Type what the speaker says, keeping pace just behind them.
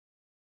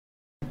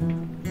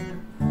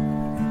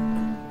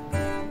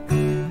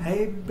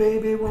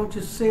baby, won't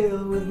you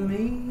sail with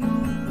me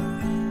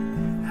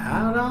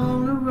out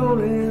on the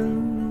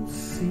rolling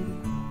sea?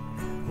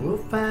 We'll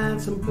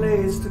find some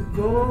place to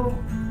go,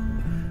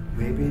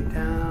 maybe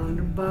down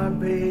to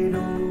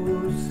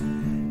Barbados.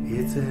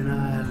 It's an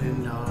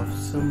island off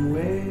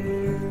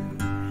somewhere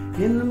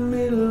in the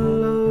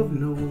middle of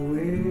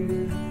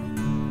nowhere,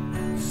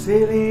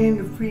 sailing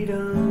to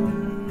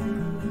freedom,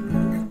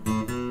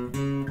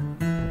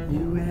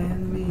 you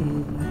and me.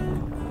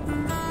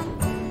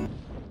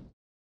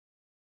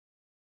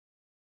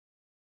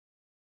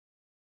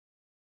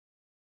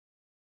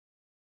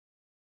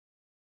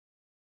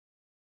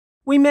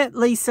 We met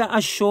Lisa a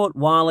short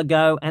while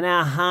ago and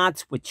our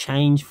hearts were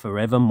changed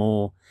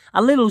forevermore.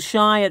 A little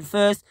shy at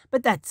first,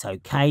 but that's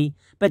okay.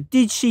 But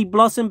did she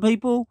blossom,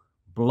 people?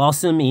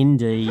 Blossom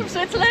indeed. From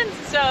Switzerland,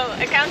 so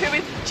a country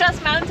with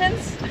just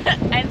mountains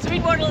and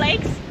sweetwater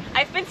lakes.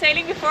 I've been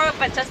sailing before,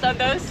 but just on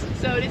those,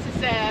 so this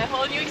is a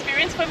whole new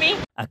experience for me.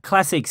 A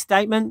classic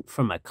statement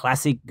from a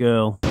classic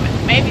girl.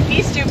 Maybe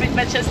be stupid,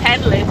 but just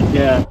handle it.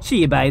 Yeah.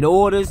 She obeyed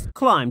orders,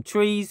 climbed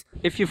trees.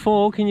 If you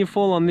fall, can you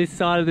fall on this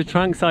side of the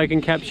trunk so I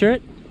can capture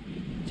it?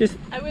 Just.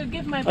 I will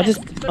give my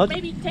best, but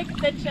maybe take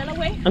that shell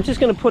away. I'm just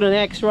going to put an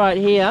X right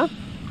here.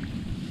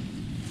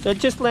 So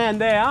just land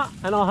there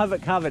and I'll have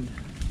it covered.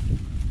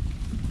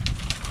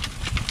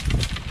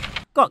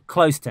 Got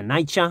close to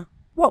nature.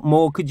 What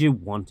more could you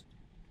want?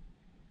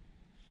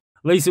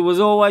 Lisa was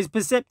always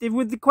perceptive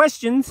with the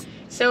questions.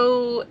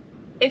 So,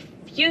 if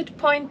you'd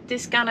point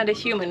this gun at a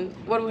human,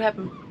 what would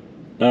happen?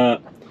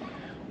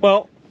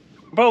 Well,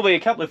 probably a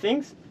couple of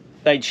things.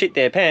 They'd shit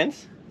their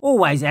pants.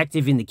 Always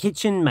active in the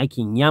kitchen,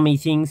 making yummy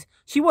things.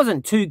 She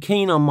wasn't too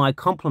keen on my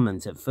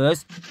compliments at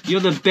first.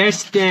 You're the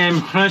best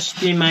damn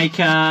crusty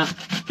maker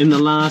in the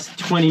last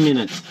 20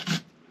 minutes.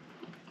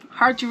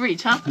 Hard to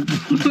reach, huh?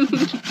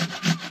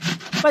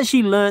 But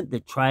she learnt the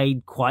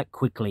trade quite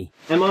quickly.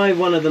 Am I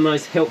one of the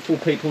most helpful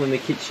people in the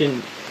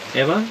kitchen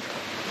ever?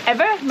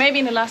 Ever? Maybe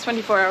in the last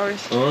 24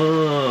 hours.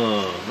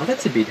 Oh,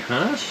 that's a bit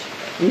harsh.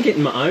 I'm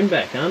getting my own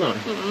back, aren't I?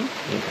 Mm-mm.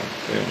 Okay,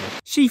 fair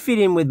enough. She fit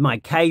in with my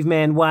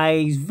caveman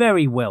ways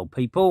very well,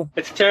 people.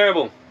 It's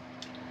terrible.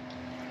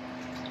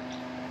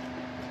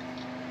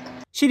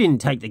 She didn't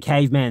take the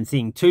caveman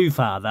thing too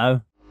far,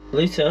 though.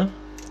 Lisa?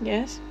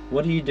 Yes?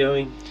 What are you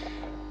doing?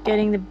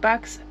 Getting the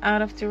bugs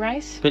out of the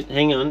rice? But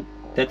hang on,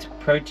 that's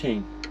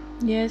protein.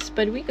 Yes,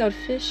 but we got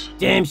fish.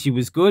 Damn, she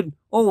was good.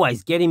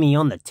 Always getting me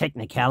on the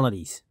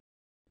technicalities.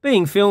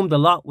 Being filmed a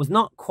lot was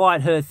not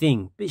quite her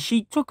thing, but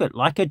she took it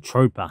like a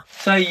trooper.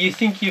 So you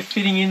think you're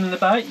fitting in the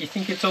boat? You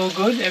think it's all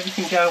good?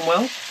 Everything going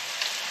well?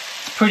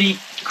 Pretty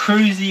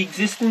cruisy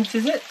existence,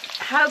 is it?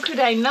 How could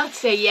I not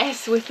say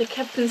yes with the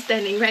captain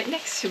standing right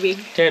next to me?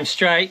 Damn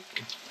straight.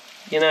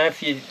 You know,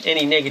 if you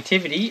any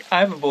negativity,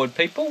 overboard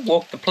people,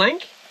 walk the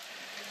plank,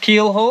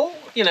 keel haul,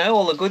 you know,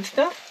 all the good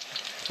stuff.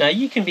 No,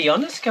 you can be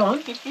honest, go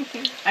on.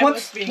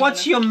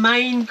 What's your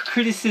main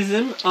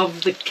criticism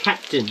of the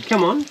captain?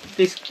 Come on,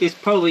 there's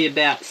probably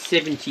about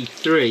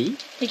 73.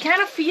 He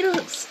kind of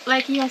feels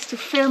like he has to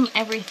film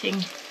everything.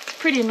 It's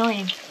pretty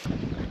annoying.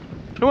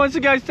 Who wants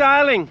to go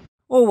sailing?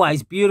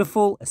 Always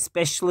beautiful,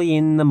 especially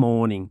in the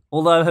morning,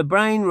 although her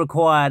brain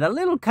required a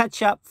little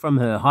catch-up from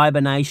her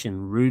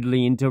hibernation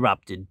rudely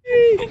interrupted.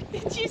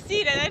 Did you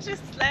see that? I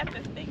just slapped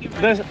the thing in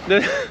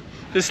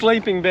The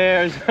sleeping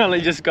bear has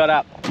only just got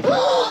up.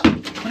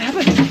 What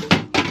happened?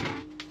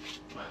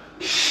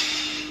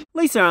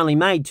 Lisa only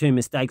made 2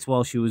 mistakes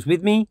while she was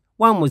with me.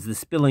 One was the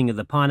spilling of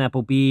the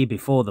pineapple beer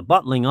before the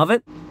bottling of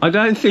it. I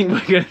don't think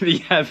we're going to be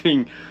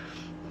having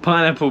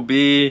pineapple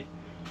beer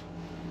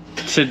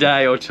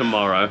today or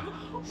tomorrow.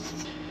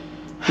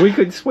 We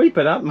could sweep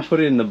it up and put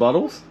it in the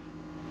bottles.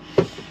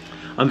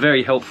 I'm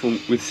very helpful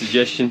with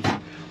suggestions.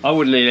 I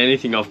wouldn't eat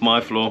anything off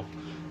my floor.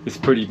 It's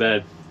pretty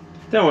bad.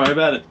 Don't worry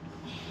about it.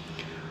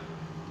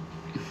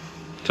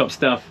 Top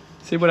stuff.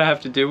 See what I have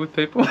to do with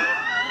people?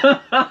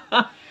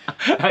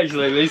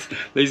 Actually,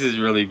 Lisa's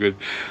really good.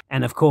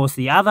 And of course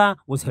the other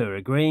was her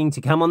agreeing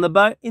to come on the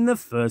boat in the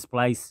first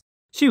place.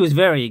 She was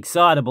very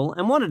excitable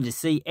and wanted to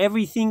see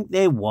everything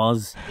there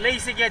was.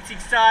 Lisa gets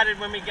excited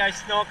when we go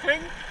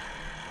snorkeling.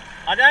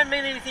 I don't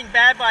mean anything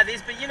bad by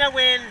this, but you know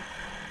when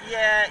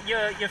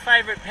your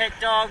favourite pet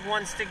dog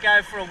wants to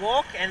go for a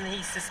walk and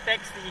he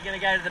suspects that you're going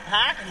to go to the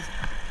park?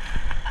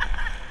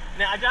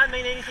 Now, I don't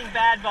mean anything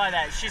bad by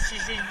that. She's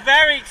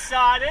very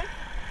excited.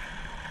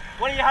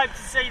 What do you hope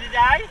to see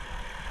today?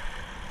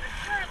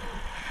 A turtle.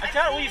 A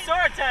turtle? Well, you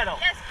saw a turtle.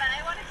 Yes, but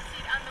I wanted to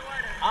see it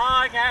underwater.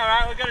 Oh, okay, all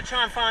right. We've got to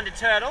try and find a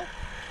turtle.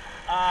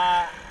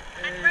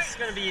 It's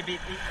going to be a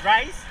bit...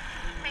 Rays?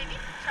 Maybe.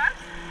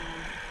 Sharks?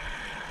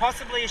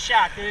 Possibly a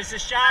shark. There's a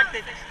shark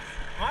that...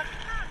 What?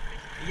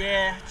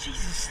 Yeah,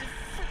 Jesus.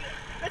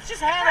 Let's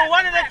just handle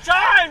one at a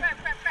time.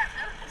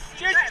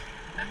 Just...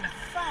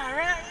 Far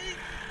out.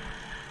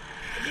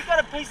 Have you got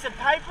a piece of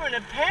paper and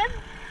a pen?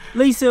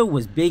 Lisa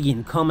was big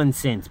in common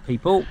sense,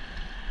 people.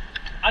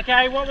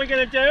 Okay, what we're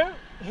going to do,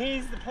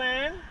 here's the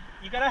plan.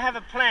 You've got to have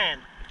a plan.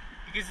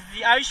 Because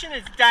the ocean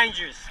is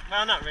dangerous.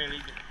 Well, not really,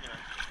 but, you know.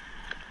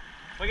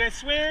 We're going to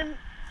swim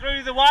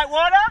through the white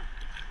water.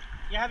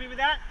 You happy with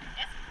that?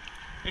 Yes.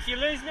 If you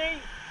lose me,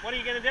 what are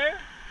you going to do?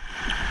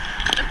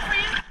 Look for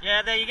you.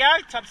 Yeah, there you go.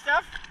 Top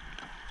stuff.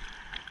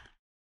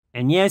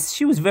 And yes,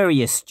 she was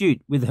very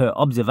astute with her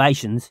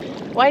observations.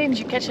 Why didn't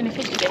you catch any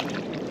fish today?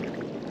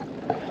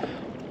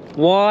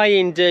 Why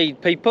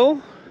indeed,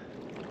 people?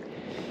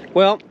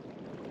 Well,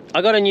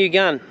 I got a new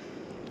gun.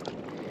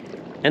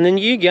 And the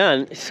new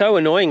gun, so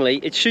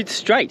annoyingly, it shoots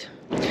straight.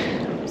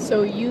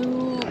 So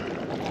you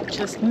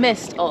just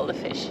missed all the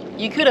fish.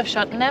 You could have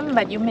shot them,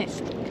 but you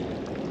missed.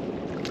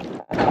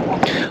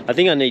 I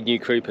think I need new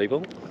crew,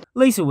 people.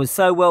 Lisa was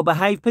so well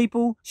behaved,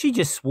 people, she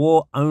just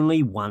swore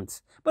only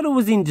once. But it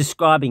was in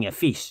describing a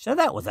fish, so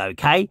that was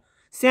okay.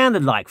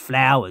 Sounded like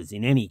flowers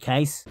in any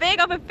case. Big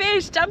of a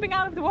fish jumping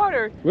out of the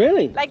water.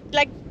 Really? Like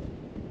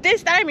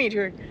this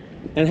diameter.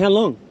 And how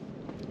long?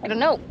 I don't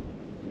know.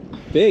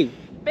 Big.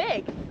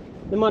 Big.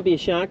 There might be a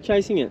shark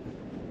chasing it.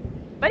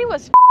 But it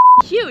was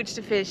huge,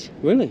 the fish.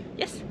 Really?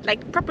 Yes,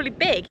 like properly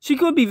big. She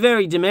could be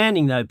very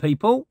demanding though,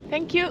 people.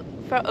 Thank you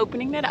for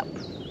opening that up.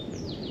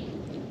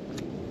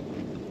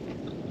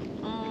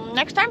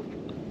 Next time,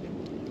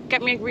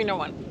 get me a greener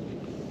one.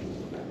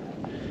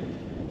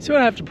 See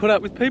what I have to put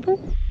up with,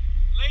 people?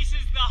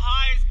 Lisa's the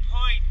highest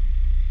point.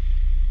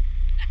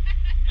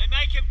 They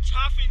make him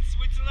tough in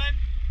Switzerland.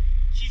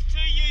 She's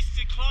too used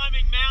to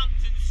climbing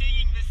mountains and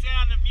singing the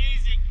sound of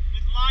music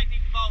with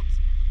lightning bolts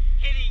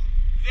hitting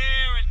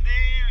there and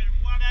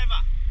whatever.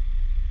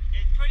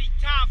 It's pretty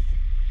tough.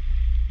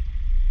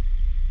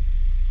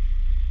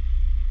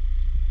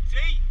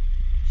 See?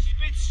 She's a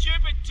bit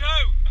stupid too.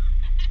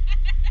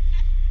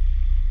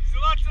 There's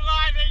lots of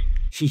lightning.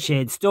 She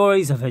shared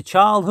stories of her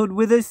childhood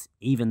with us,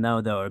 even though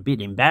they were a bit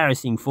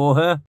embarrassing for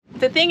her.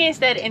 The thing is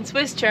that in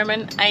Swiss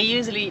German, I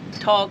usually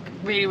talk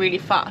really, really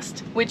fast,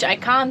 which I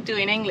can't do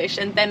in English,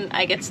 and then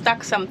I get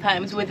stuck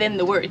sometimes within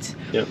the words.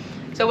 Yep.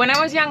 So when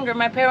I was younger,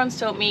 my parents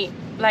told me,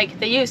 like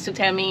they used to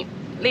tell me,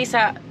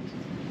 Lisa,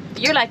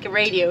 you're like a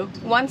radio.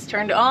 Once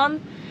turned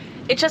on,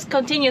 it just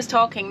continues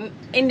talking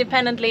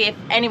independently if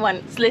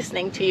anyone's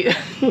listening to you.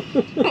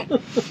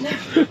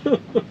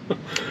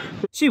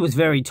 She was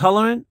very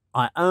tolerant.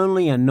 I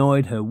only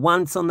annoyed her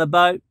once on the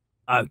boat.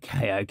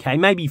 Okay,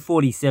 maybe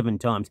 47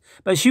 times.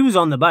 But she was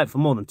on the boat for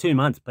more than 2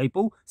 months,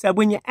 people. So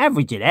when you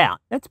average it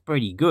out, that's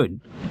pretty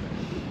good.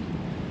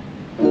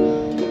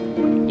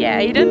 Yeah,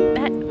 you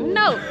don't...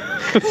 No!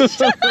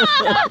 Shut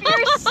up!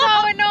 You're so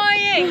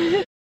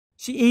annoying!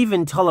 She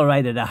even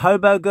tolerated a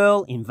hobo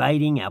girl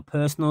invading our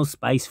personal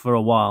space for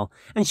a while.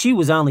 And she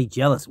was only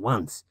jealous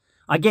once.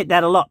 I get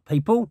that a lot,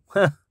 people.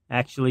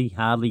 Actually,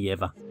 hardly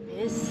ever.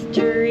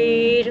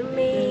 Mystery to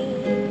me,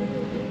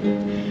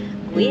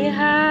 we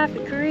have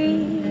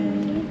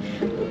agreed,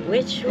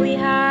 which we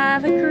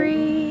have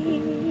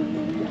agreed,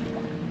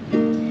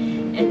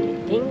 and you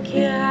think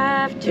you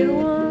have to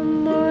want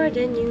more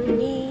than you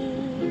need.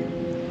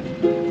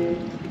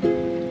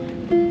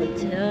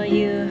 Until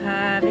you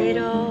have it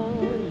all,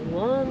 you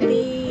won't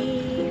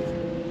be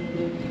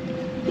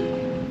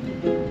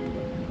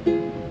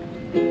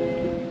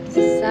free.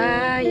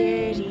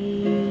 Society,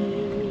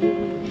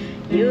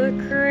 you're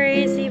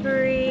crazy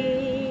breed.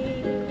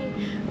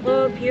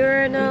 Hope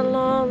you're not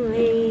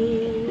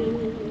lonely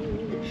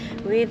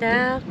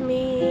without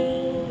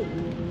me.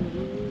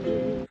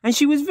 And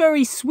she was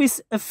very Swiss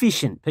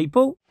efficient,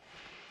 people.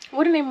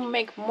 Wouldn't it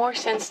make more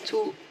sense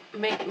to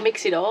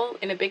mix it all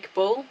in a big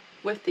bowl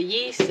with the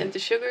yeast and the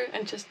sugar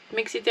and just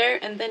mix it there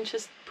and then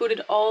just put it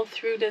all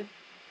through the,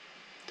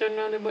 don't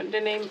know the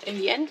name, in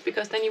the end?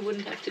 Because then you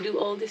wouldn't have to do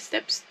all these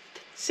steps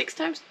 6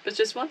 times, but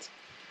just once.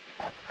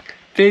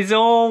 There's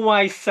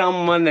always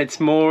someone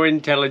that's more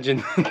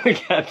intelligent than the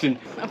captain.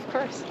 Of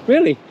course.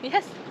 Really?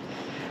 Yes.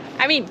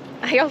 I mean,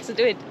 I also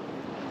do it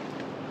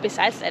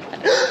besides that,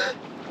 but...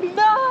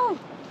 No!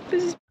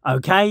 This is...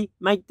 Okay,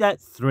 make that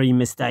 3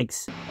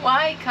 mistakes.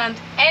 Why can't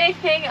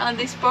anything on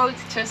this boat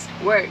just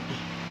work?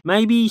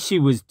 Maybe she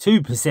was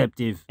too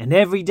perceptive, and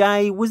every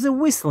day was a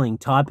whistling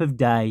type of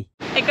day.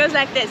 It goes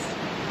like this.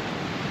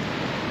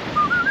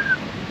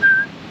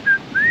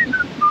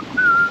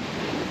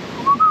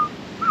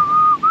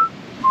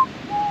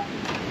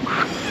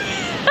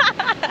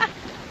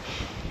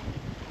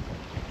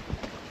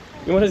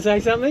 You want to say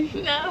something?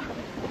 No.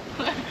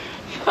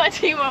 What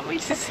do you want me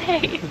to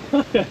say?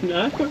 I don't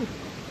know.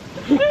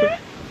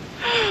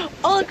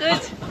 All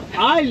good.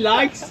 I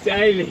like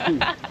sailing.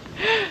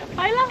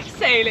 I love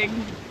sailing.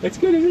 That's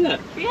good, isn't it?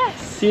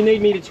 Yes. Do you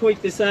need me to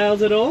tweak the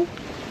sails at all?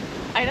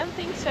 I don't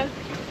think so.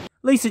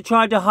 Lisa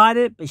tried to hide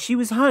it, but she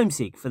was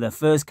homesick for the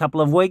first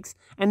couple of weeks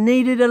and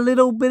needed a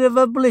little bit of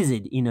a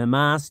blizzard in her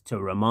mast to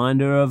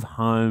remind her of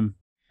home.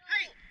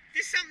 Hey,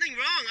 there's something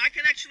wrong. I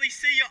can actually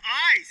see your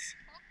eyes.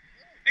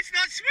 It's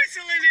not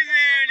Switzerland in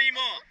there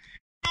anymore.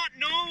 Not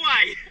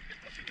Norway.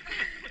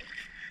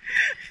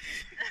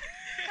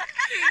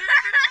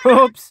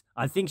 Oops,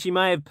 I think she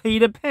may have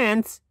peed her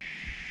pants.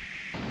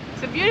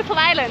 It's a beautiful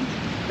island.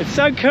 It's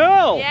so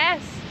cool.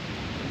 Yes.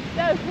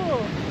 So cool.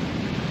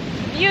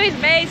 The view is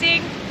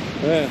amazing.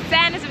 Yeah.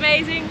 Sand is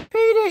amazing.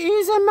 Peter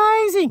is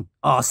amazing.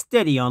 Oh,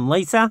 steady on,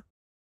 Lisa.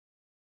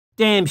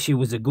 Damn, she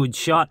was a good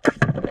shot.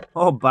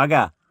 Oh,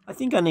 bugger. I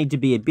think I need to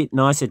be a bit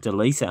nicer to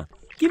Lisa.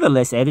 Give her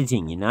less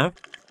editing, you know.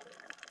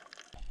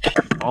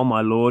 Oh, my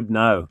lord,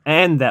 no.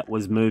 And that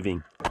was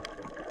moving.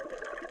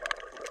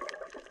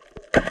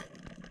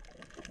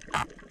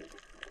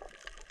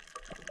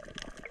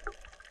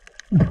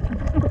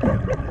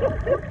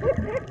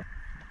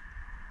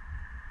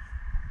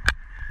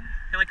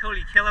 Can I call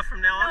you Killer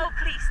from now on? No,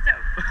 please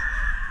don't.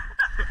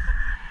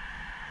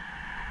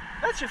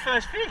 That's your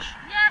first fish.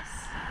 Yes.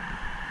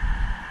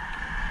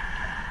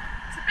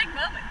 It's a big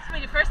moment.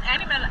 It's the first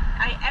animal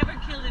I ever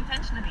killed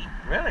intentionally.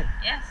 Really?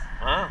 Yes.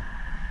 Wow.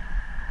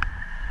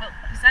 Well,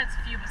 besides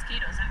a few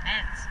mosquitoes and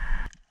ants.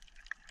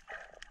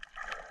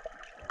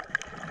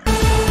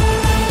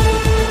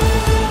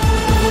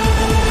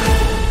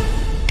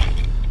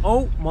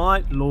 Oh,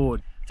 my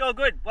lord. It's all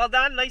good. Well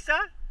done, Lisa.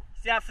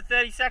 She's out for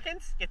 30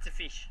 seconds, gets a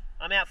fish.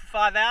 I'm out for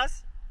 5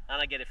 hours,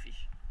 and I get a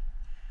fish.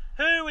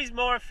 Who is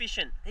more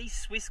efficient? These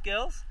Swiss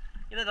girls?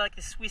 You know, like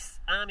the Swiss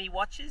Army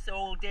watches, they're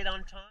all dead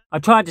on time. I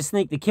tried to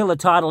sneak the killer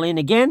title in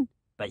again,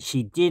 but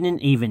she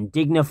didn't even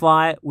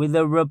dignify it with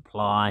a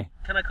reply.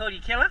 Can I call you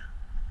Killer?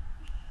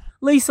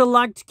 Lisa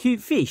liked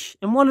cute fish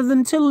and wanted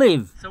them to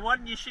live. So why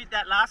didn't you shoot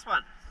that last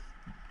one?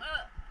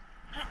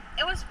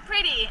 It was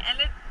pretty and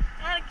it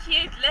had a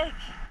cute look.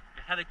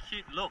 It had a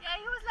cute look. Yeah,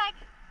 he was like,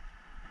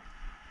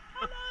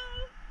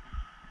 hello.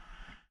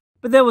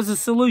 But there was a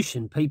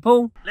solution,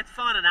 people. Let's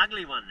find an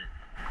ugly one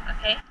then.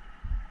 Okay.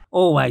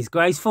 Always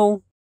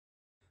graceful.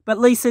 But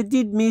Lisa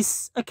did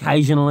miss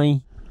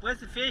occasionally. Where's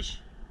the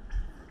fish?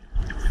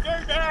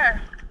 Still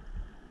there.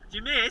 Did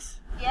you miss?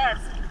 Yes.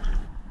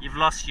 You've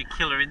lost your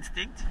killer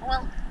instinct.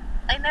 Well,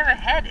 I never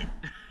had it.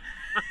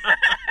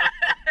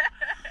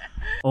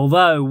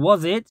 Although,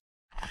 was it?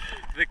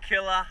 The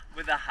killer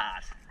with a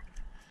heart.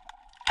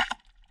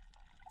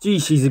 Gee,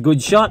 she's a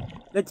good shot.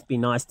 Let's be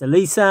nice to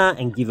Lisa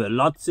and give her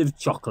lots of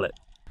chocolate.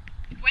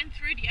 It went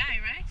through the eye,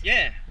 right?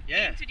 Yeah,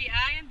 yeah. Into the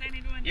eye and then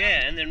it went Yeah,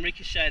 up. and then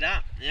ricocheted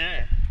up.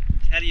 Yeah.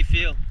 How do you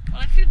feel?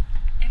 Well, I feel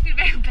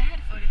very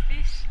bad for the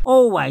fish.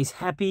 Always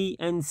happy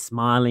and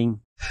smiling.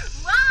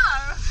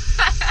 Wow!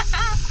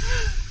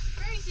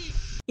 Crazy.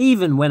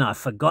 Even when I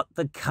forgot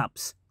the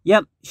cups.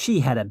 Yep,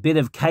 she had a bit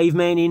of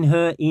caveman in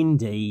her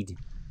indeed.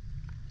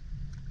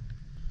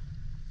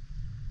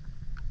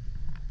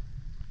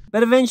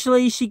 But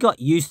eventually she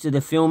got used to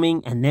the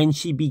filming and then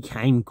she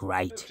became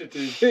great. To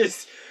do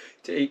this,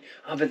 to eat.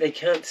 Oh, but they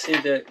can't see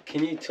the...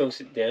 Can you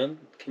toss it down?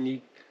 Can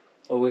you...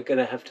 Or we're going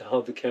to have to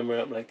hold the camera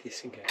up like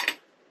this and go...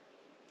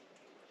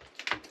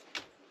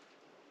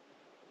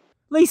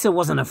 Lisa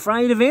wasn't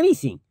afraid of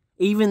anything.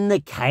 Even the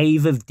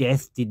cave of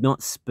death did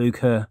not spook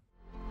her.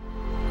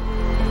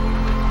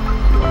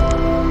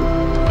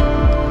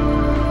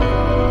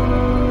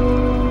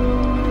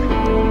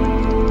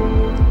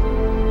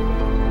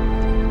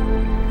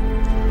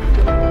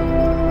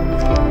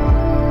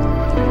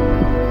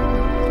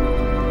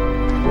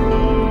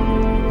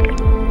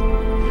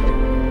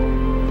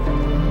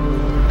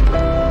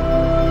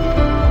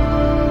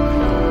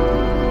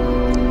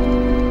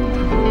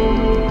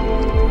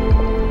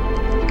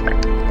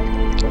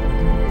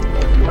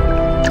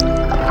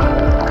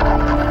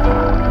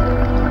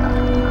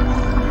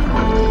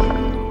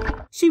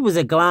 She was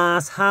a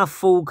glass,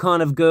 half-full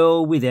kind of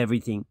girl with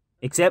everything,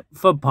 except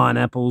for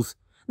pineapples.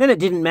 Then it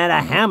didn't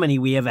matter how many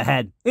we ever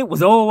had. It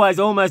was always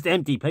almost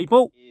empty,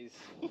 people.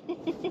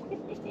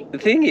 The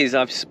thing is,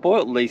 I've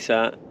spoilt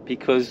Lisa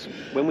because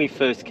when we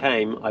first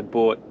came, I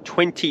bought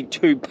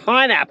 22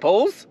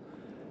 pineapples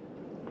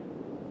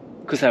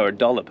because they were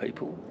 $1,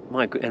 people.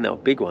 My good, and they were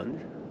big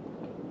ones.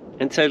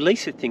 And so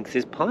Lisa thinks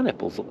there's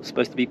pineapples,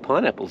 supposed to be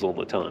pineapples all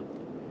the time.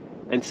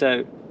 And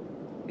so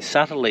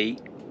subtly,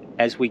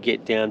 as we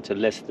get down to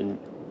less than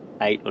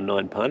 8 or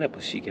 9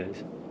 pineapples, she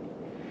goes,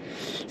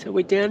 so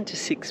we're down to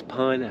 6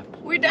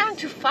 pineapples. We're down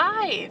to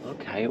 5.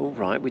 Okay, all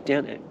right, we're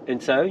down.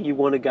 And so you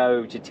want to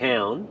go to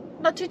town.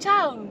 Not to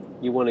town.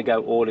 You want to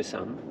go order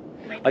some.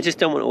 Maybe. I just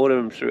don't want to order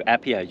them through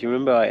Appio. Do you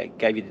remember I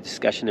gave you the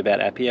discussion about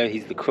Appio?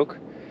 He's the crook.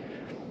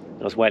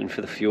 I was waiting for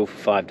the fuel for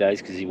 5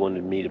 days because he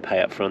wanted me to pay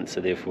up front, so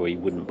therefore he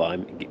wouldn't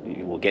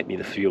get me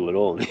the fuel at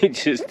all. He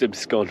just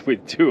absconded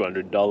with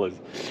 $200.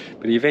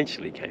 But he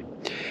eventually came.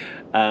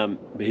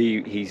 But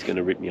he's going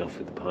to rip me off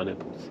with the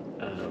pineapples.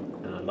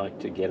 And I'd like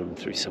to get them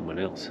through someone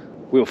else.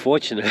 We were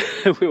fortunate.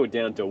 We were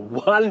down to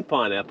 1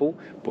 pineapple.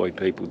 Boy,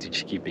 people, did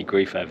she give me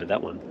grief over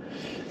that one.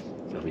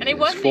 I mean, And it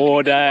was wasn't 4 even a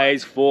good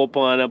days, 4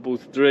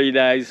 pineapples, 3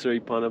 days, 3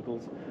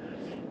 pineapples.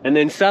 And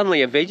then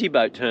suddenly a veggie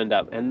boat turned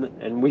up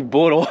and we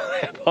bought all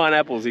our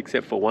pineapples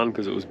except for one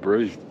because it was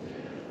bruised.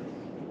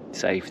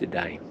 Saved the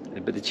day.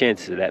 But the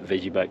chances of that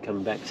veggie boat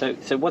coming back. So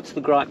what's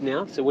the gripe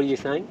now? So what are you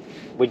saying?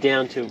 We're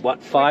down to,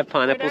 what, 5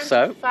 pineapples? We're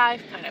down to So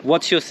 5 pineapples.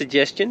 what's your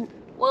suggestion?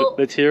 Well,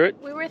 Let's hear it.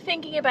 we were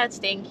thinking about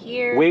staying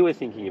here. We were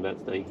thinking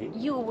about staying here.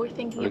 You were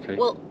thinking, Okay.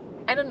 well,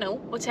 I don't know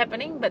what's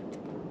happening, but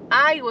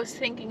I was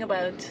thinking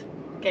about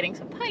getting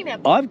some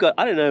pineapple. I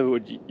don't know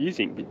what you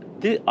think,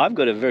 but I've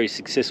got a very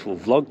successful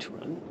vlog to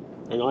run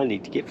and I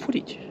need to get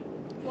footage.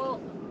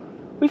 Well,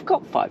 We've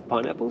got 5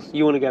 pineapples.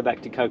 You want to go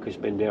back to Cocos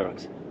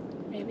Banderas?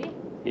 Maybe.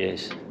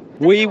 Yes.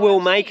 We will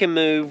make a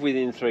move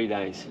within 3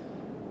 days.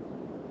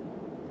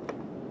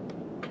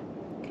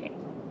 Okay.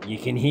 You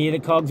can hear the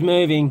cogs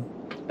moving.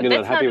 But You're not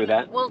that's happy with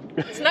enough. that? Well,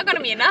 it's not going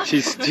to be enough.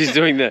 She's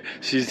doing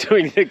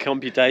the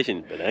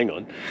computation. But hang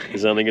on,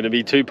 there's only going to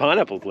be 2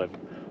 pineapples left.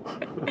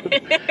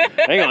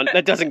 Hang on,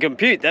 that doesn't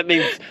compute. That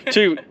means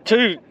two,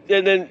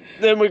 and then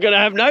we're going to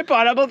have no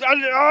pineapples.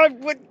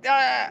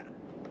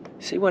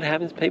 See what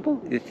happens, people?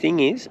 The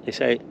thing is, they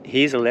say,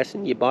 here's a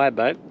lesson. You buy a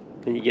boat,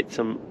 and you get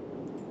some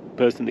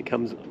person that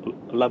comes,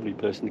 a lovely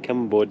person to come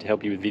on board to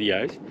help you with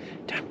videos.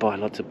 Don't buy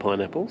lots of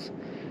pineapples.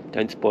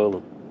 Don't spoil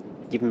them.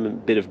 Give them a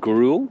bit of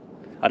gruel.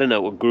 I don't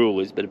know what gruel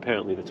is, but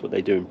apparently that's what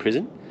they do in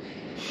prison.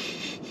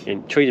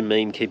 And treat them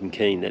mean, keep them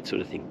keen, that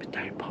sort of thing. But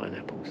don't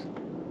pineapples.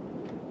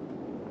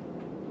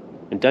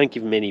 And don't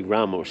give them any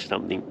rum or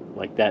something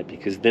like that,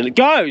 because then it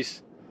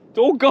goes. It's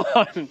all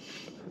gone.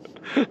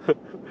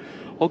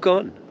 All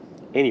gone.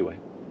 Anyway,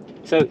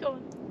 so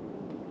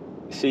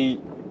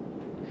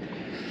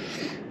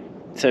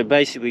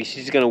basically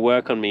she's going to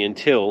work on me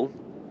until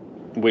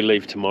we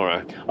leave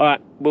tomorrow. All right,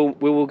 we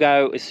will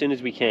go as soon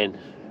as we can,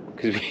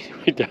 because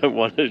we don't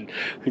want to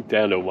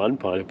down to 1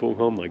 pineapple.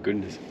 Oh my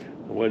goodness,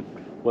 I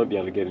won't be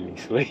able to get any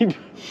sleep.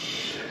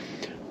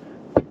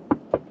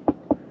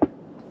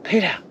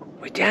 Peter,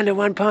 we're down to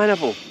 1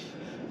 pineapple.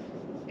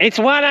 It's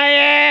 1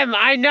 a.m.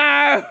 I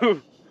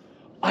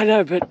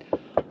know, but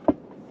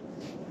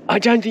I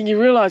don't think you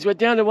realise we're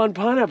down to 1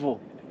 pineapple.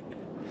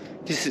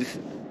 This is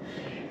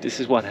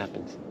what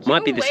happens.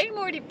 You're way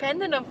more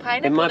dependent on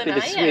pineapple it might than be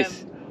the I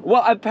Swiss. am.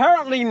 Well,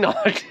 apparently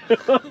not.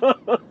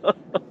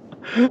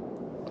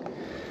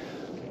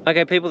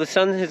 Okay, people, the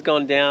sun has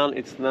gone down.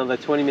 It's another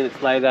 20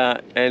 minutes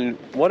later, and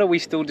what are we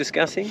still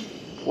discussing?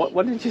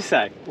 What did you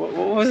say? What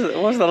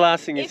was the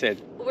last thing you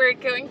said? We're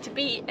going to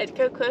be at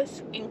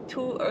Cocos in 2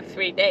 or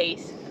 3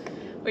 days.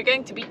 We're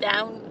going to be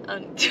down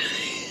on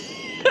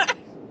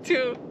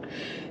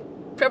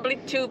probably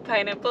 2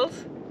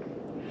 pineapples.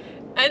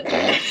 And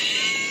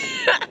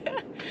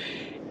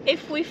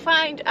if we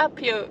find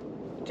Apio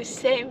the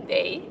same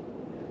day,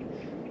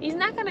 he's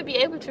not going to be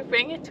able to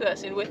bring it to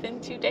us within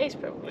 2 days,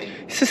 probably.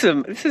 This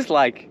is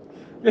like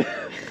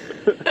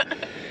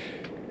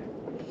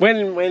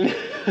when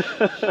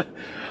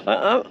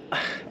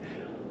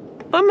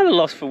I'm at a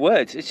loss for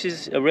words. It's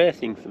just a rare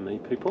thing for me,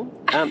 people.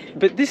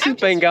 But this has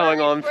been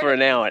going on for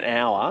an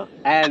hour,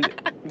 and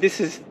this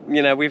is,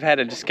 we've had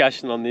a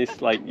discussion on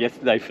this like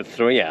yesterday for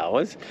 3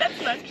 hours.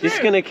 That's not true. This is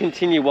going to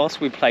continue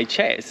whilst we play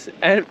chess,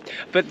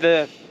 but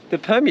the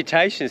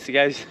permutations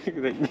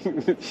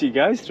that she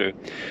goes through.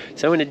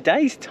 So in a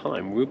day's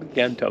time, we'll be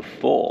down to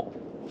 4,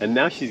 and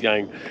now she's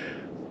going,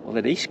 well,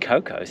 at East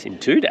Cocos in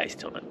 2 days'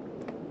 time,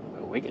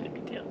 well, we're going to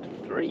be down to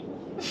 3.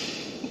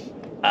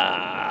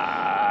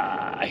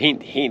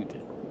 Hint.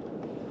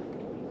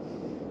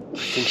 I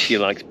think she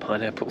likes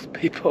pineapples,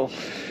 people.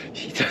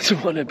 She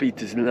doesn't want to be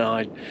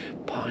denied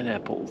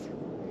pineapples.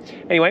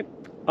 Anyway,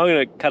 I'm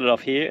going to cut it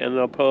off here, and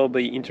I'll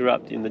probably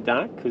interrupt in the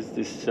dark, because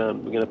we're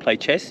going to play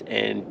chess,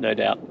 and no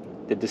doubt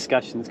the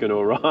discussion's going to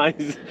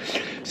arise.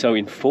 So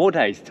in 4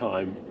 days'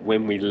 time,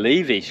 when we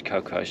leave East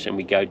Cocos and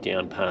we go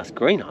down past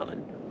Green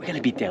Island, we're going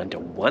to be down to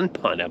 1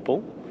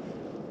 pineapple.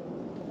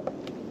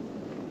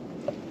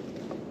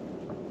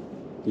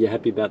 You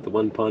happy about the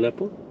 1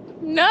 pineapple?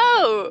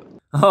 No!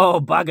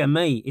 Oh, bugger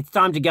me. It's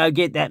time to go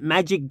get that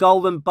magic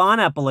golden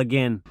pineapple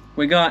again.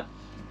 We got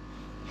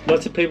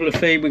lots of people to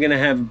feed. We're going to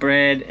have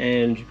bread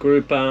and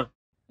grouper.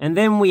 And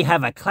then we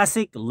have a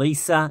classic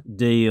Lisa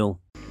deal.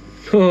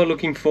 Oh,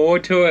 looking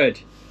forward to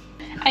it.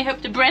 I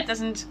hope the bread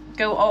doesn't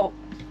go all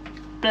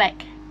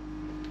black.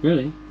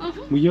 Really? Mm-hmm.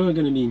 Well, you're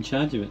going to be in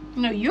charge of it.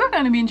 No, you're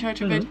going to be in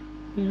charge of it.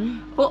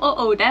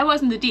 Oh, that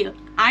wasn't the deal.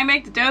 I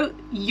make the dough,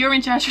 you're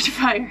in charge of the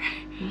fire.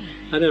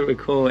 I don't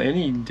recall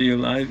any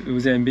deal. It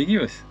was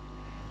ambiguous.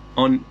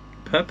 On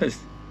purpose.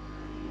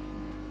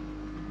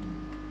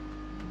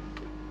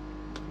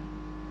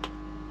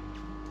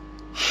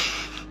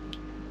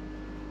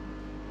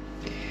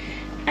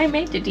 I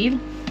made the deal.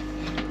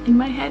 In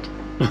my head.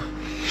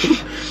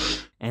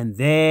 And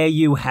there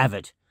you have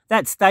it.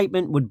 That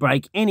statement would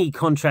break any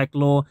contract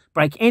law,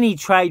 break any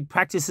trade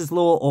practices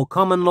law or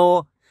common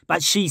law,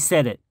 but she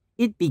said it.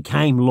 It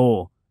became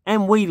law,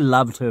 and we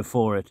loved her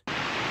for it.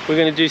 We're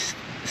going to do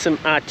some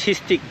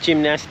artistic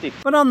gymnastics.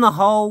 But on the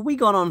whole, we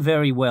got on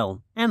very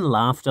well and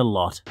laughed a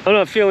lot. I'm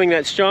not feeling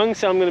that strong,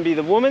 so I'm going to be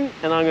the woman,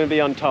 and I'm going to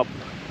be on top.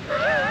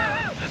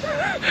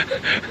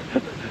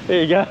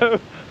 There you go.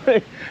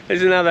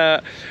 There's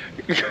another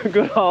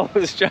good old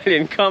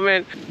Australian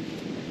comment.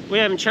 We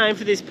haven't trained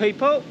for this,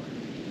 people.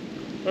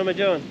 What am I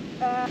doing?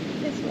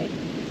 This way.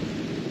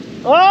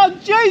 Oh,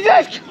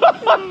 Jesus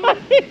Christ!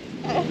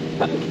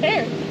 Who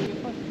cares?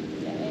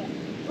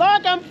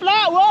 Look, I'm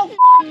flat. Whoa!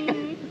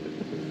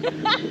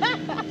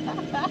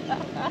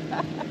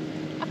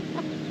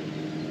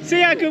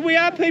 See how good we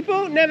are,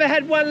 people? Never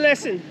had one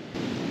lesson.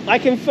 I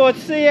can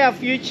foresee our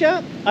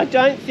future. I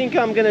don't think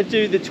I'm going to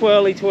do the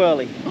twirly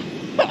twirly.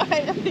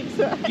 I don't think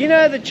so. You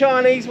know the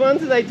Chinese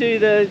ones, they do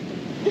the...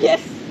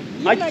 Yes.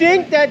 I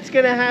think that's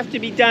going to have to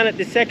be done at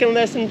the second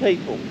lesson,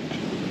 people.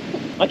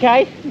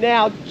 Okay,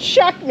 now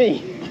chuck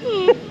me.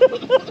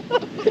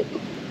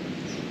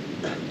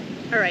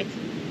 All right.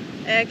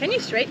 Can you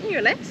straighten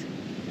your legs?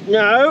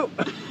 No.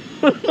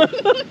 I'm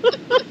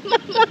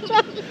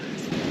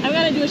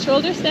gonna do a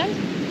shoulder stand.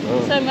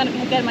 Oh. So I'm gonna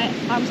get my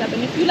arms up,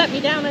 and if you let me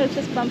down, I'll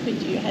just bump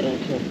into your head.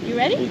 Okay. You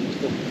ready?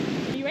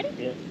 Are you ready?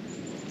 Yeah.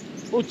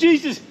 Oh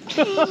Jesus!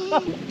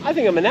 I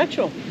think I'm a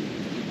natural.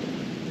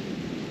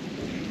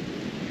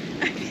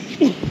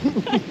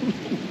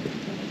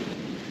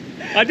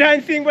 I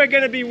don't think we're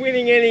going to be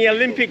winning any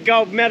Olympic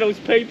gold medals,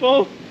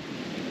 people.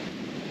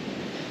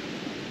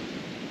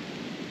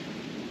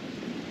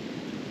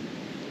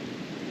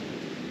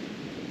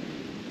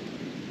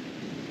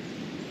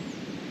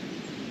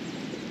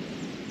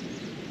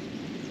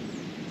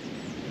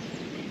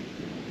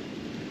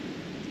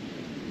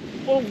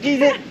 Oh,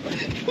 Jesus!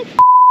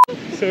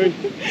 Sorry.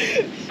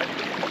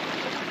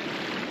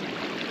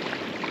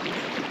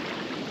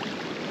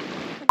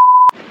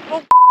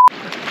 Oh.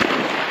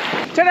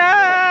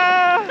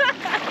 Ta-da!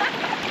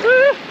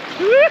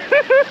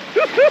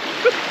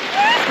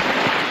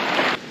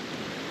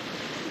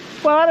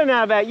 Well, I don't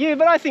know about you,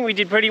 but I think we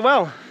did pretty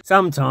well.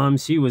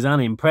 Sometimes she was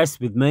unimpressed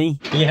with me.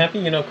 Are you happy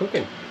you're not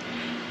cooking?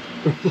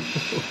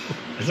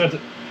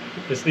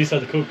 It's Lisa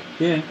the cook.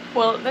 Yeah.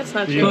 Well, that's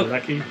not You're true.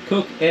 lucky.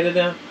 Cook,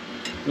 editor,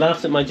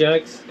 laughs at my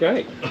jokes.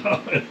 Great.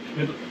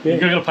 You're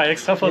going to pay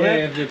extra for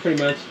that? Yeah,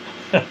 pretty much.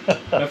 I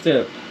have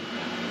to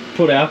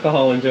put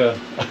alcohol into her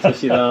so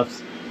she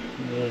laughs.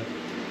 Yeah.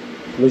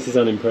 Lisa's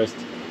unimpressed.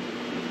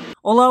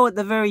 Although at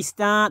the very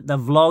start the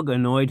vlog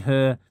annoyed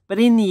her, but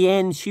in the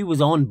end she was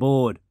on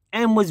board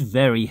and was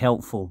very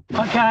helpful.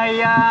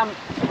 Okay,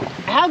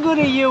 how good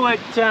are you at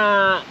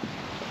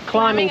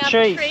climbing up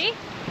trees? a tree.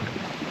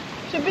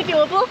 Should be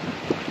doable.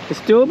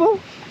 It's doable?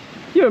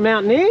 You're a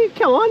mountaineer.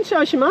 Come on,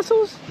 show us your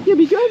muscles. You'll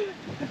be good.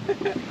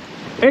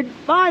 It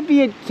might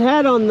be a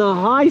tad on the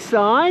high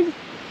side.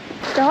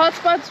 The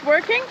hotspot's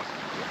working.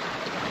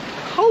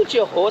 Hold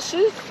your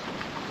horses.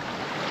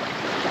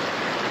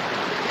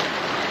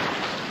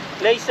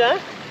 Lisa,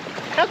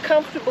 how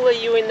comfortable are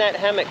you in that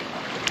hammock?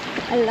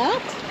 A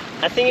lot.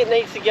 I think it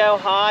needs to go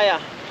higher.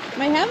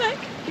 My hammock.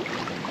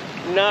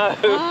 No.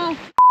 Oh.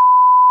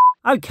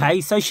 Okay,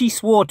 so she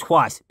swore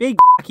twice. Big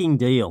fucking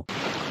deal.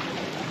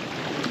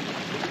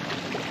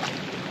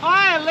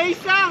 Higher,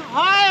 Lisa,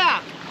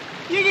 higher.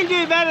 You can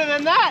do better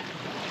than that.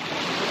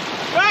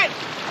 Right,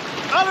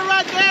 hold it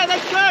right there,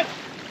 that's good.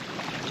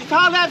 Just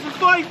hold that for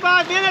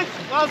 45 minutes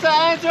whilst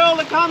I answer all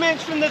the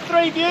comments from the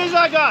 3 views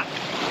I got.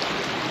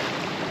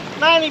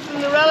 Mainly from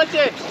the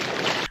relatives.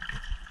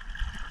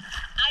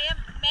 I am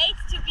made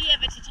to be a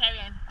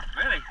vegetarian.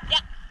 Really?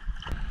 Yeah.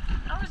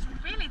 I was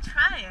really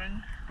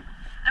trying.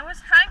 I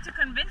was trying to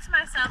convince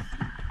myself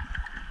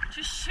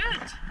to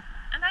shoot,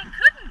 and I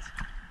couldn't.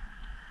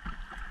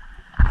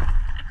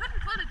 I couldn't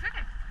pull the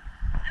trigger.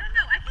 I don't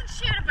know. I can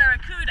shoot a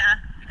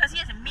barracuda because he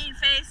has a mean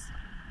face.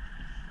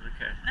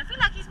 Okay. And I feel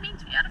like he's mean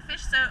to the other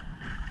fish, so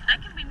I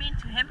can be mean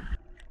to him.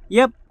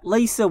 Yep,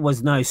 Lisa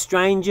was no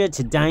stranger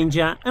to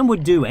danger and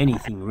would do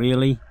anything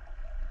really.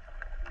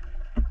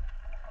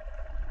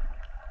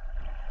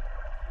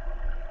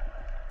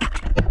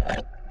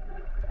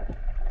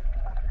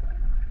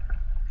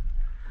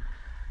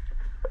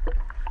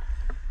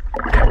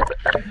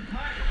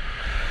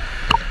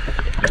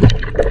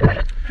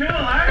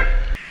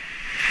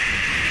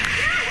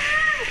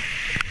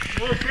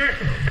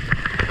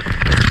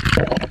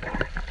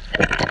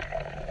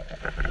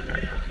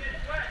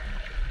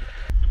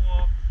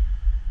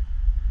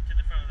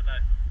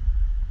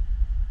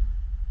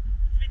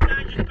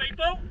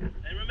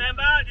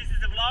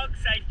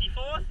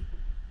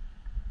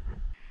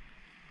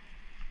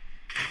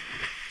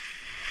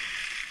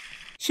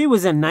 She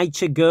was a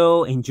nature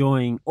girl,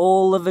 enjoying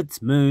all of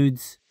its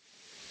moods.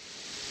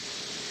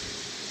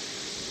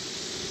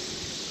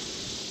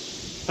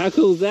 How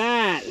cool's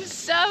that? It's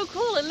so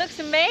cool. It looks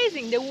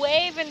amazing. The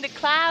wave and the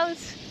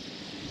clouds,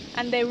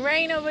 and the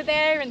rain over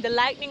there, and the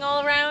lightning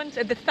all around,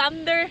 and the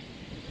thunder.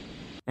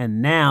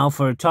 And now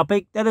for a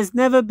topic that has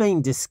never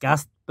been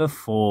discussed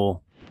before.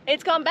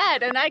 It's gone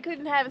bad, and I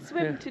couldn't have a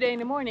swim today in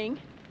the morning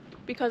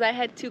because I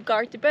had to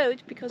guard the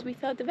boat because we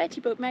thought the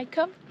veggie boat might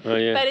come, Oh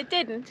yeah. but it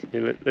didn't.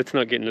 Yeah, let's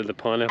not get into the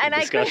pineapple And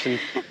I discussion.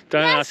 could-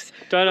 Don't Yes.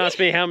 don't ask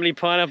me how many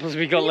pineapples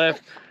we got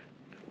left.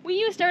 We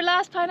used our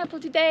last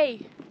pineapple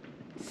today.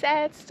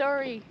 Sad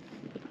story.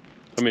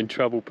 I'm in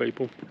trouble,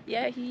 people.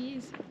 Yeah, he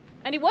is.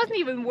 And it wasn't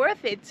even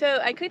worth it, so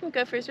I couldn't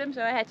go for a swim,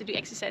 so I had to do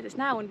exercises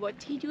now. And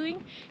what's he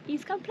doing?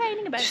 He's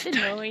complaining about the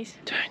noise.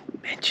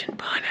 Don't mention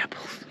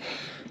pineapples.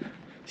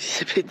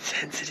 She's a bit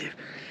sensitive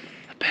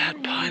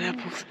about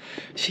pineapples.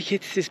 She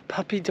gets this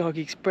puppy dog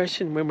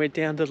expression when we're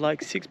down to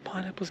like 6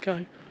 pineapples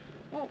going.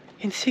 Oh,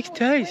 In 6 it's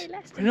days, way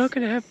less we're than not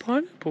going to 6. have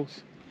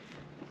pineapples.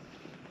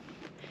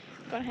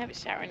 Gonna have a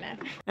shower now.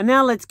 And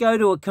now let's go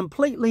to a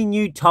completely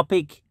new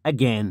topic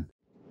again.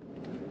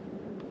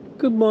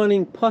 Good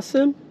morning,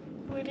 possum.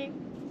 Really?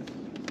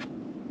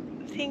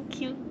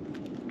 Thank you.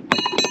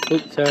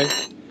 Oops, sorry.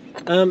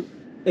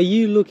 Are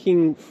you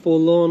looking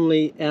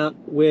forlornly out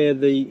where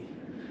the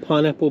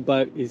pineapple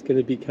boat is going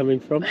to be coming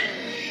from?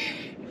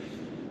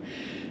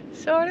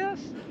 Sort of.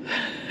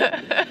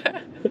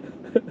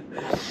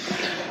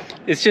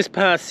 It's just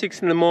past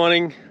 6 in the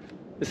morning.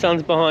 The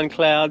sun's behind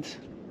clouds.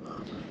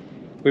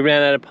 We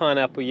ran out of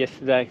pineapple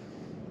yesterday.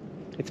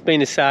 It's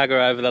been a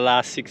saga over the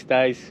last 6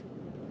 days.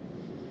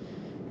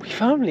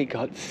 We've only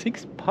got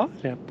 6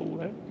 pineapple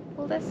left.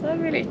 Well, that's not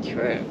really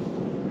true.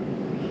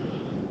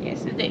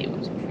 Yesterday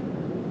was true.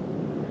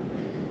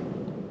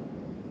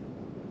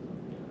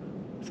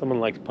 Someone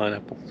likes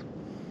pineapples.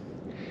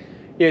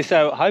 Yeah,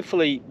 so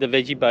hopefully the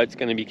veggie boat's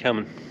going to be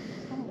coming.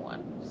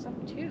 Someone, some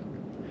too.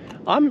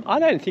 I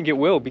don't think it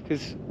will,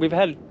 because we've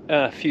had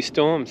a few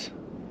storms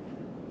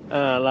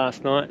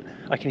last night.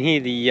 I can hear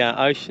the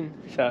ocean,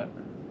 so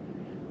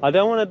I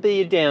don't want to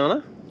be a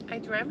downer. I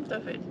dreamt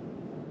of it.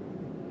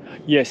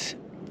 Yes,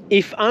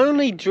 if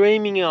only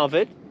dreaming of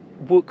it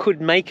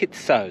could make it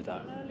so,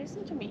 though. No,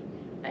 listen to me.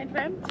 I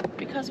dreamt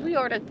because we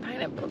ordered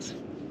pineapples.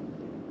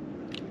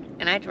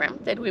 And I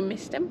dreamt that we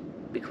missed them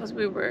because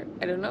we were,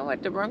 I don't know,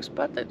 at the wrong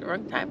spot at the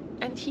wrong time.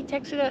 And he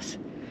texted us,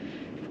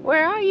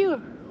 "Where are you?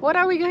 What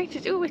are we going to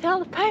do with all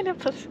the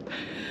pineapples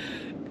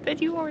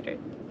that you ordered?"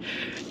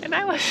 And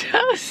I was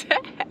so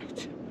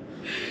sad.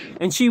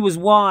 And she was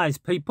wise,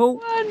 people.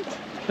 What?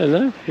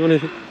 Hello, you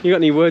got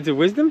any words of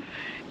wisdom?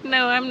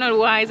 No, I'm not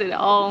wise at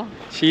all.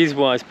 She is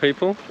wise,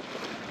 people.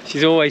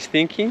 She's always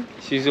thinking.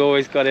 She's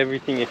always got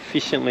everything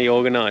efficiently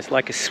organised,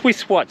 like a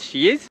Swiss watch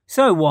she is.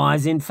 So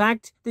wise, in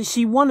fact, that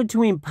she wanted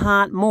to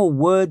impart more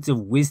words of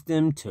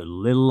wisdom to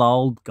little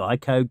old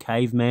Geico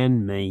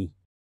caveman me.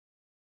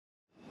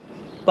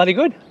 Bloody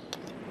good.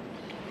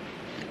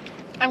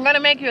 I'm gonna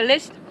make you a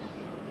list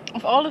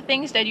of all the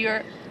things that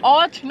you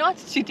ought not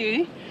to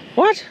do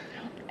What?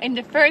 in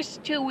the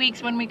first 2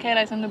 weeks when we get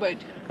us on the boat.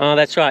 Oh,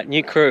 that's right,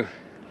 new crew.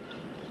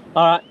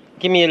 All right,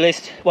 give me a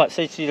list. What,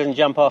 so she doesn't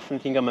jump off and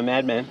think I'm a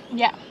madman?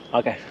 Yeah.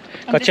 Okay,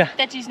 And gotcha.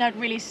 that she's not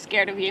really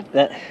scared of you.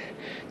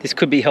 This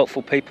could be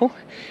helpful, people.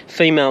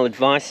 Female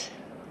advice.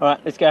 All right,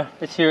 let's go.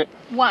 Let's hear it.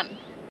 1.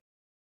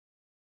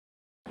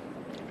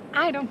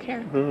 I don't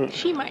care. Mm.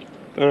 She might.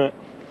 All right.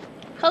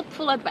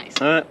 Helpful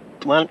advice. All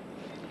right, 1.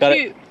 Got 2.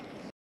 it.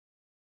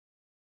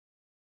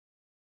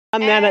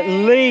 And then at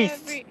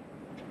least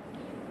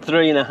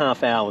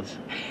 3.5 hours.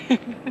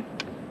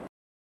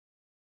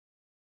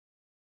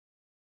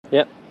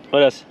 Yep,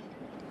 what else?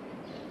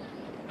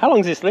 How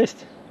long's this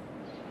list?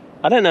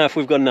 I don't know if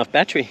we've got enough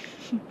battery.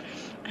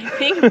 I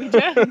think we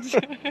don't.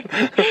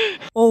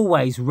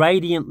 Always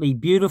radiantly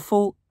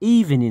beautiful,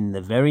 even in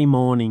the very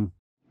morning.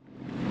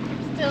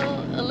 Still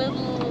a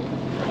little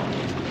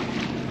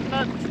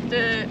not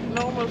the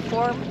normal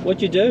form.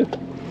 What'd you do?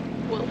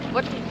 Well,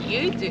 what did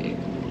you do?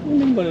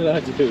 What did I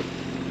do?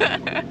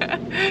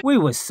 We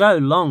were so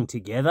long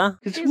together.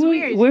 It's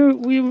weird.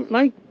 We're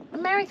like... A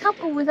married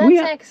couple without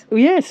sex.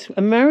 Yes,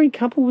 a married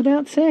couple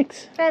without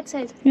sex. That's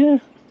it. Yeah,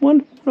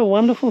 what a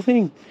wonderful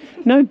thing.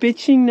 No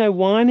bitching, no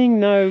whining,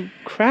 no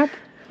crap.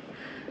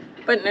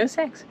 But no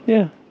sex.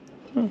 Yeah.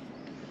 Oh,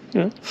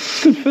 yeah.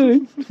 Good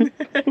food.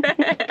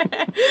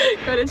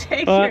 Gotta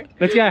take All her. right,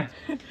 let's go.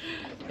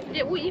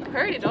 Yeah, well, you've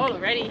heard it all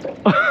already.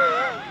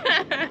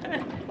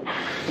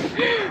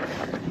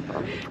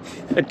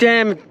 The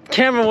damn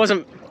camera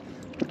wasn't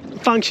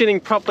functioning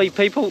properly,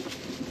 people.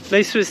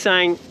 Lisa was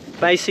saying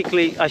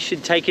basically I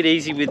should take it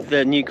easy with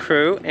the new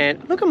crew,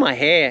 and look at my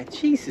hair.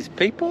 Jesus,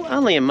 people,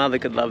 only a mother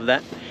could love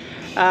that.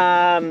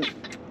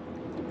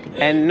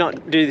 And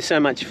not do so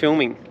much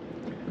filming.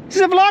 This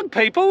is a vlog,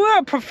 people. We're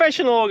a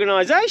professional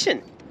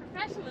organisation.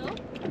 Professional?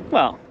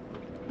 Well,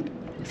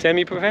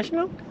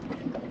 semi-professional.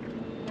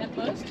 At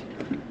most.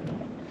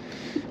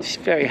 She's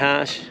very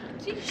harsh.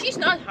 She's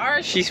not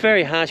harsh. She's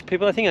very harsh,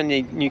 people. I think I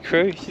need new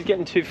crew. She's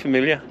getting too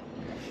familiar.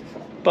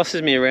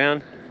 Bosses me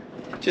around,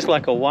 just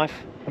like a wife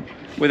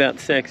without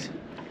sex.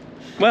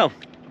 Well,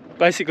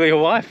 basically a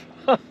wife.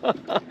 You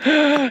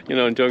know what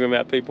I'm talking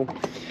about, people.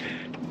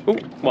 Oh,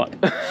 what?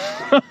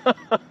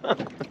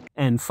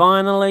 And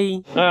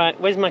finally... Alright,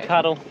 where's my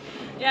cuddle?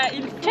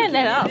 Turn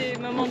that off.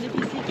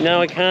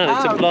 No, I can't.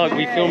 It's a vlog.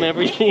 We film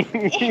everything.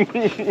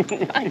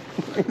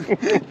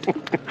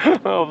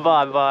 Oh,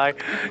 bye-bye.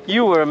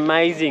 You were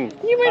amazing.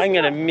 I'm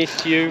going to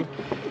miss you.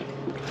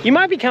 You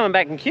might be coming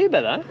back in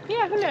Cuba, though.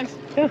 Yeah, who knows?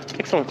 Yeah,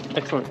 excellent,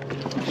 excellent.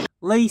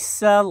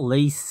 Lisa,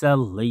 Lisa,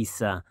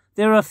 Lisa.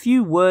 There are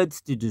few words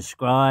to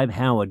describe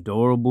how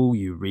adorable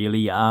you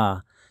really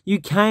are. You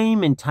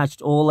came and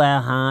touched all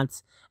our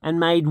hearts and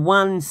made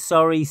one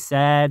sorry,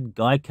 sad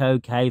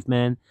Geico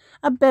caveman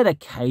a better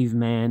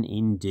caveman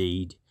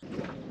indeed.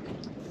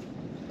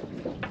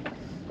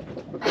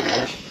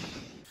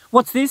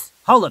 What's this?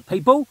 Hold it,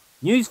 people.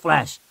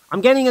 Newsflash.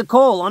 I'm getting a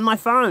call on my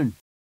phone.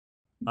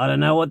 I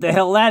don't know what the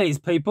hell that is,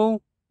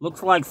 people.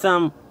 Looks like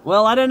some...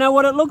 Well, I don't know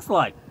what it looks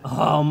like.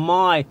 Oh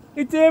my,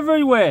 it's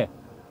everywhere.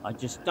 I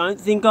just don't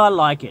think I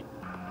like it.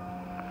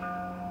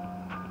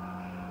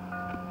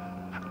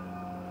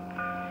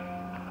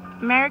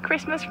 Merry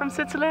Christmas from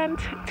Switzerland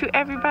to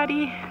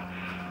everybody.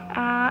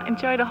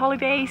 Enjoy the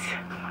holidays.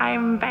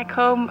 I'm back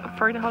home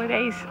for the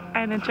holidays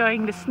and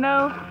enjoying the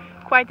snow.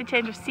 Quite the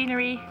change of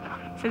scenery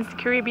since the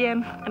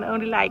Caribbean and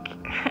only like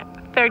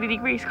 30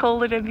 degrees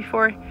colder than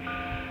before.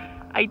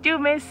 I do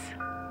miss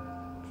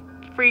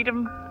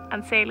freedom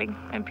and sailing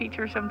and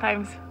Peter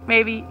sometimes.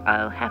 Maybe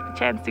I'll have the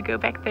chance to go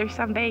back there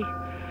someday.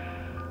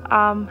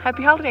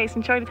 Happy holidays,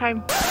 enjoy the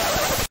time.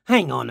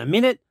 Hang on a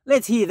minute,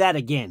 let's hear that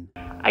again.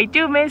 I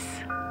do miss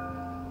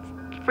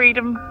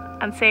freedom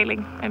and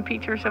sailing and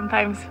Peter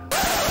sometimes.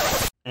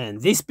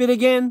 And this bit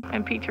again.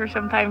 And Peter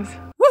sometimes.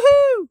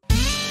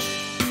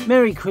 Woohoo!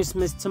 Merry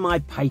Christmas to my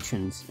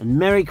patrons, and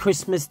Merry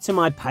Christmas to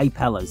my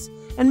PayPalers,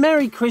 and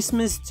Merry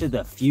Christmas to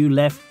the few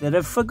left that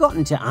have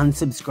forgotten to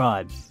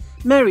unsubscribe.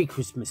 Merry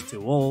Christmas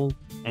to all,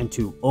 and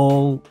to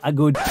all a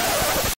good...